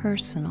so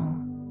personal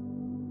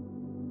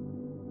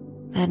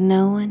that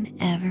no one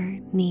ever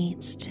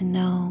needs to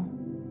know.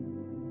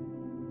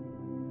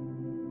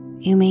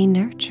 You may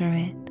nurture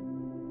it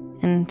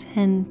and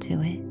tend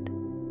to it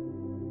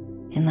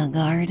in the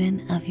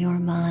garden of your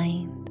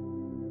mind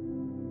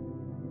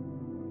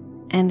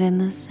and in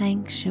the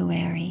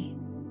sanctuary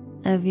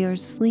of your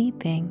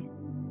sleeping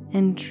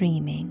and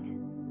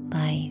dreaming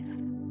life.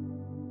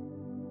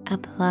 A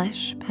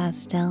plush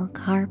pastel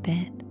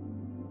carpet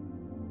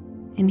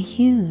in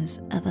hues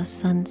of a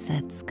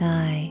sunset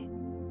sky,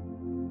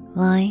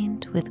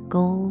 lined with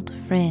gold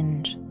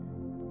fringe,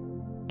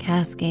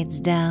 cascades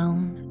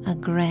down a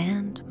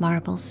grand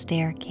marble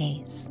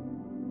staircase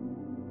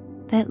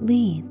that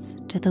leads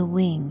to the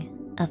wing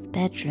of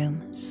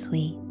bedroom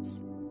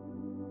suites.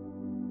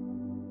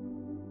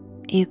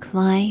 You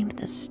climb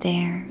the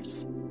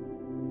stairs,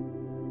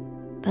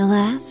 the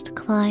last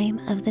climb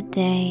of the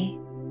day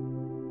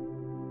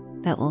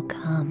that will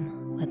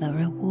come with a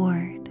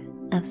reward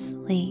of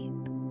sleep.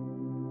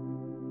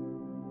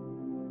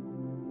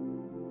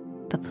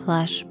 The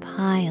plush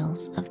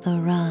piles of the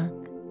rug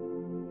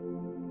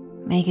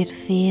make it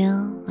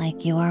feel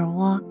like you are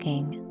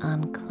walking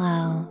on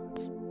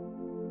clouds.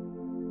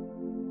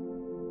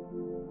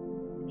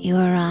 You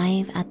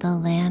arrive at the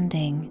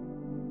landing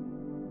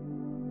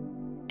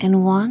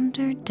and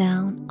wander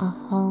down a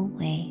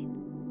hallway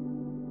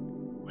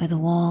with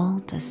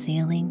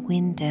wall-to-ceiling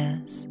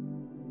windows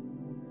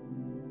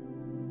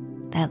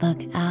that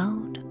look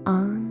out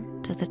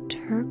onto the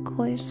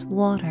turquoise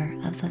water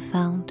of the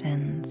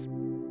fountains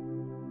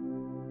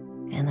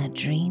and the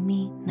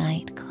dreamy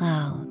night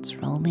clouds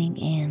rolling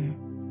in.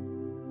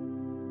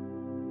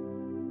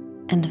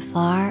 And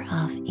far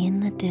off in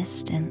the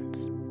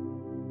distance,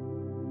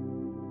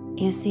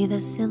 you see the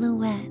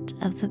silhouette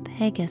of the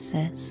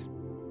Pegasus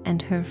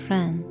and her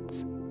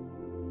friends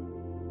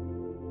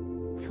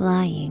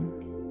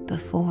flying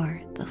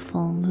before the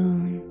full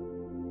moon.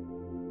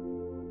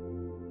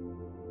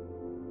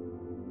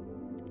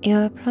 You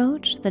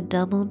approach the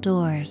double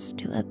doors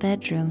to a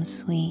bedroom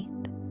suite,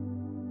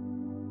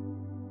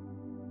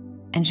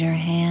 and your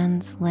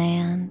hands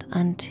land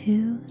on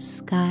two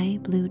sky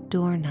blue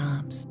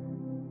doorknobs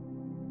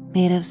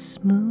made of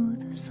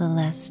smooth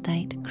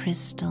celestite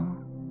crystal.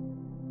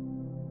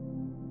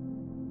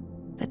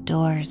 The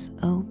doors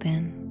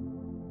open,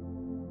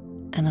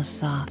 and a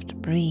soft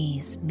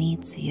breeze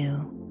meets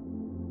you.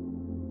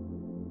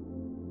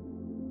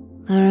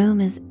 The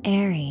room is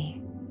airy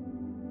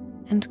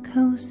and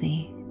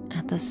cozy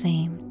at the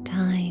same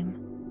time.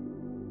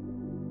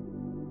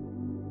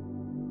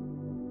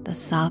 The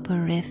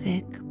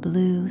soporific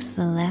blue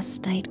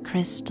celestite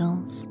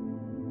crystals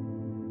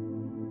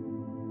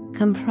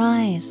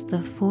comprise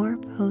the four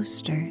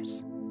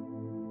posters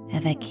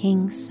of a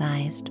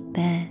king-sized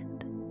bed.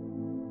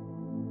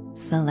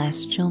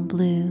 Celestial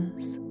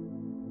blues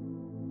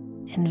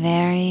and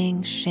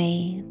varying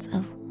shades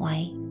of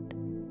white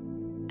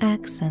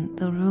accent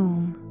the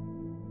room.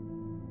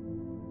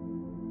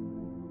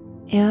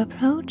 You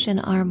approach an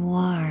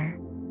armoire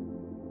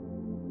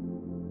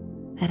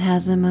that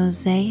has a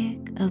mosaic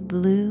of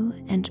blue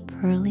and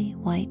pearly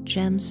white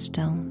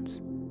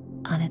gemstones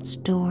on its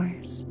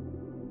doors.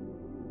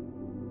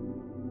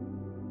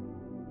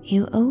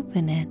 You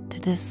open it to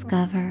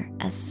discover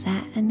a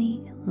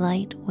satiny,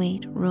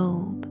 lightweight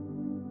robe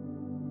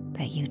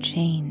that you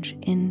change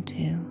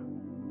into.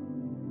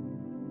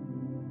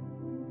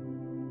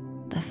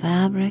 The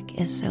fabric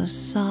is so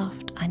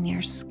soft on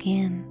your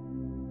skin,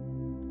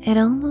 it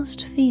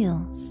almost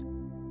feels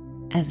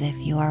as if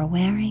you are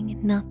wearing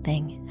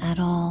nothing at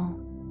all.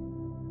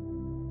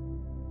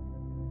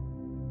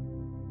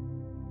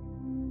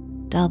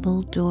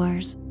 Double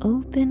doors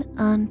open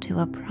onto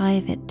a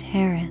private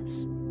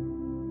terrace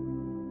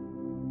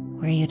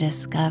where you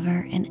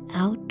discover an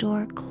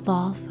outdoor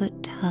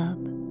clawfoot tub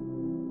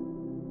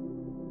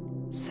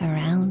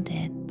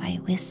surrounded by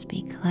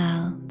wispy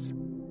clouds,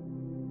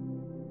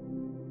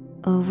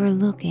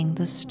 overlooking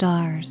the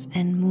stars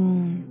and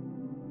moon.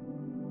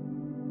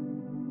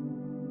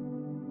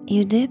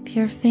 You dip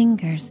your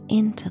fingers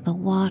into the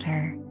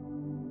water,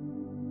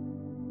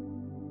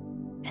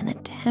 and the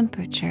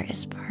temperature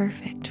is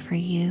perfect for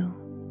you.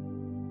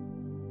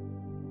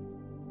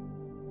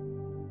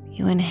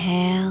 You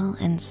inhale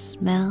and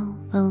smell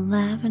the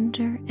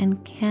lavender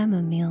and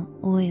chamomile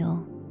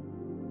oil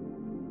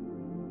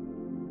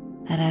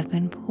that have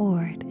been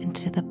poured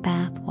into the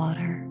bath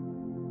water.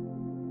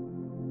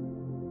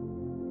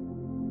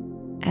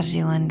 As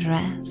you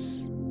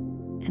undress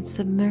and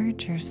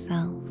submerge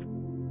yourself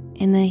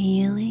in the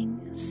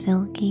healing,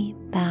 silky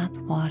bath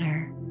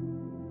water,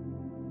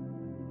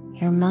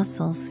 your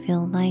muscles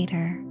feel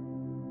lighter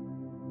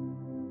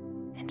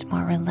and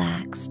more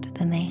relaxed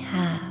than they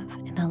have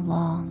in a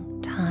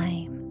long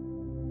time.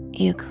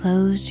 You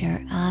close your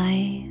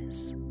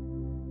eyes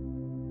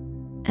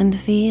and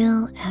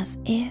feel as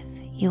if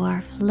you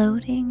are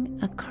floating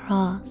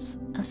across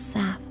a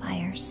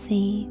sapphire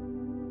sea.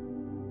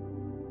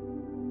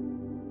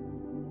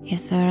 You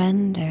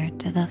surrender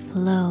to the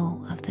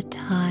flow of the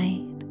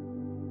tide,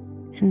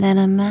 and then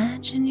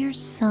imagine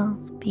yourself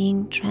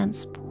being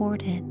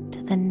transported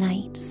to the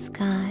night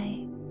sky,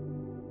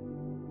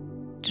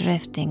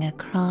 drifting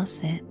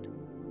across it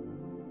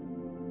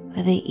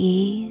with the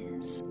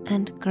ease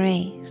and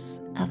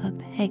grace of a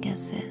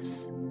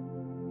Pegasus.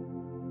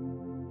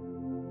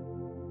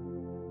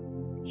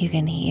 You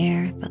can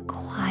hear the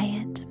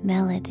quiet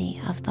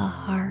melody of the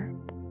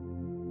harp,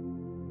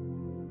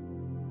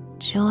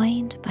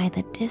 joined by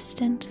the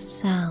distant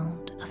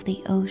sound of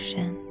the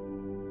ocean.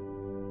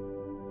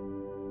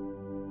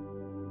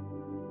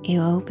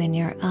 You open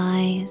your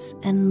eyes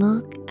and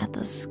look at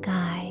the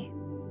sky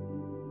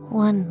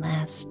one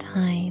last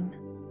time,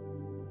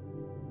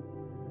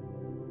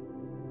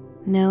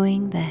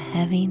 knowing the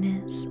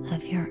heaviness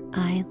of your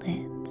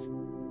eyelids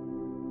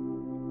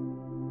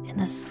and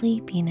the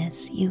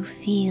sleepiness you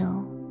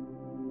feel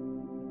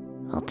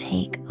will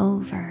take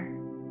over.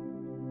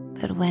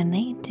 But when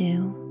they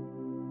do,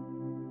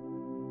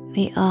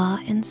 the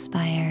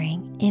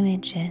awe-inspiring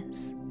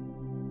images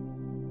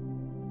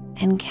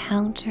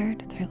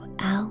encountered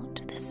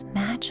throughout this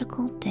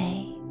magical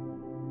day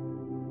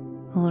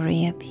will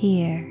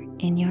reappear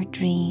in your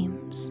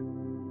dreams.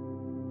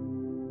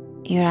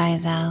 You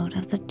rise out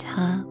of the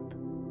tub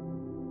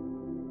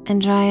and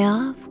dry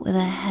off with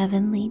a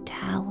heavenly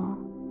towel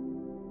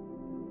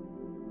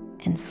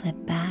and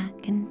slip back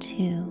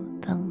into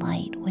the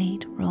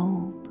lightweight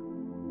robe.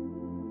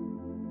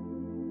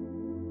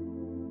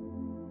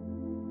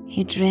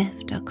 You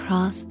drift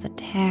across the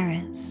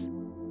terrace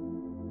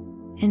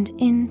and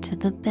into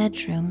the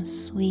bedroom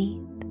suite.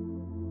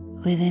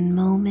 Within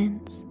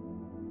moments,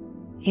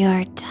 you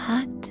are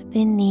tucked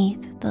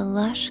beneath the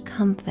lush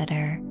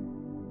comforter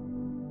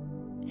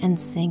and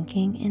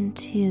sinking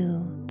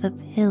into the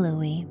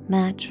pillowy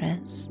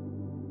mattress.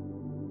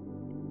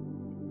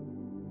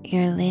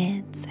 your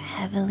lids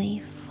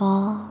heavily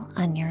fall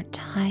on your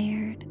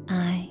tired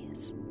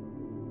eyes,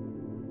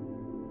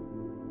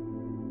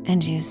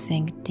 and you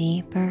sink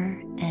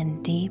deeper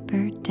and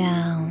deeper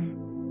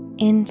down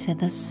into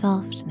the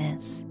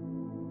softness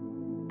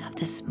of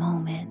this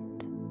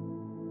moment.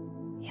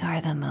 You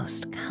are the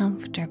most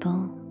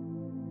comfortable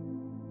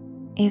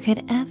you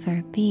could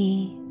ever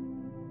be.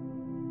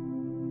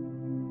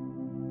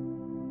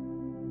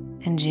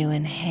 And you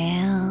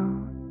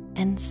inhale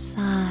and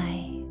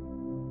sigh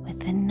with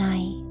the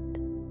night.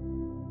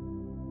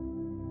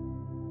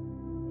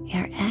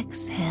 Your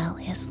exhale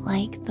is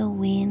like the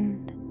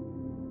wind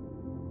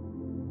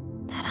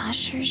that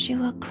ushers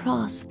you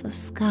across the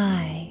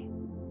sky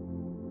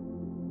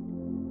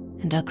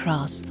and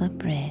across the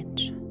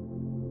bridge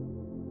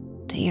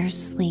to your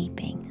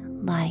sleeping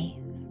life,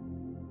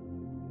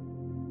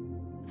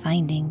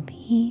 finding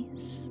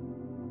peace,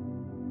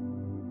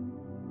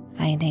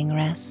 finding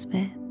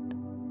respite,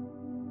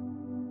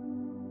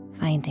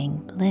 finding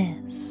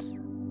bliss,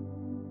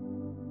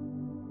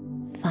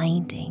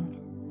 finding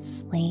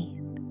sleep.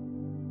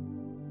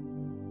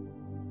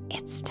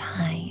 It's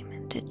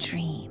time to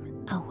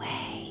dream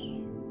away.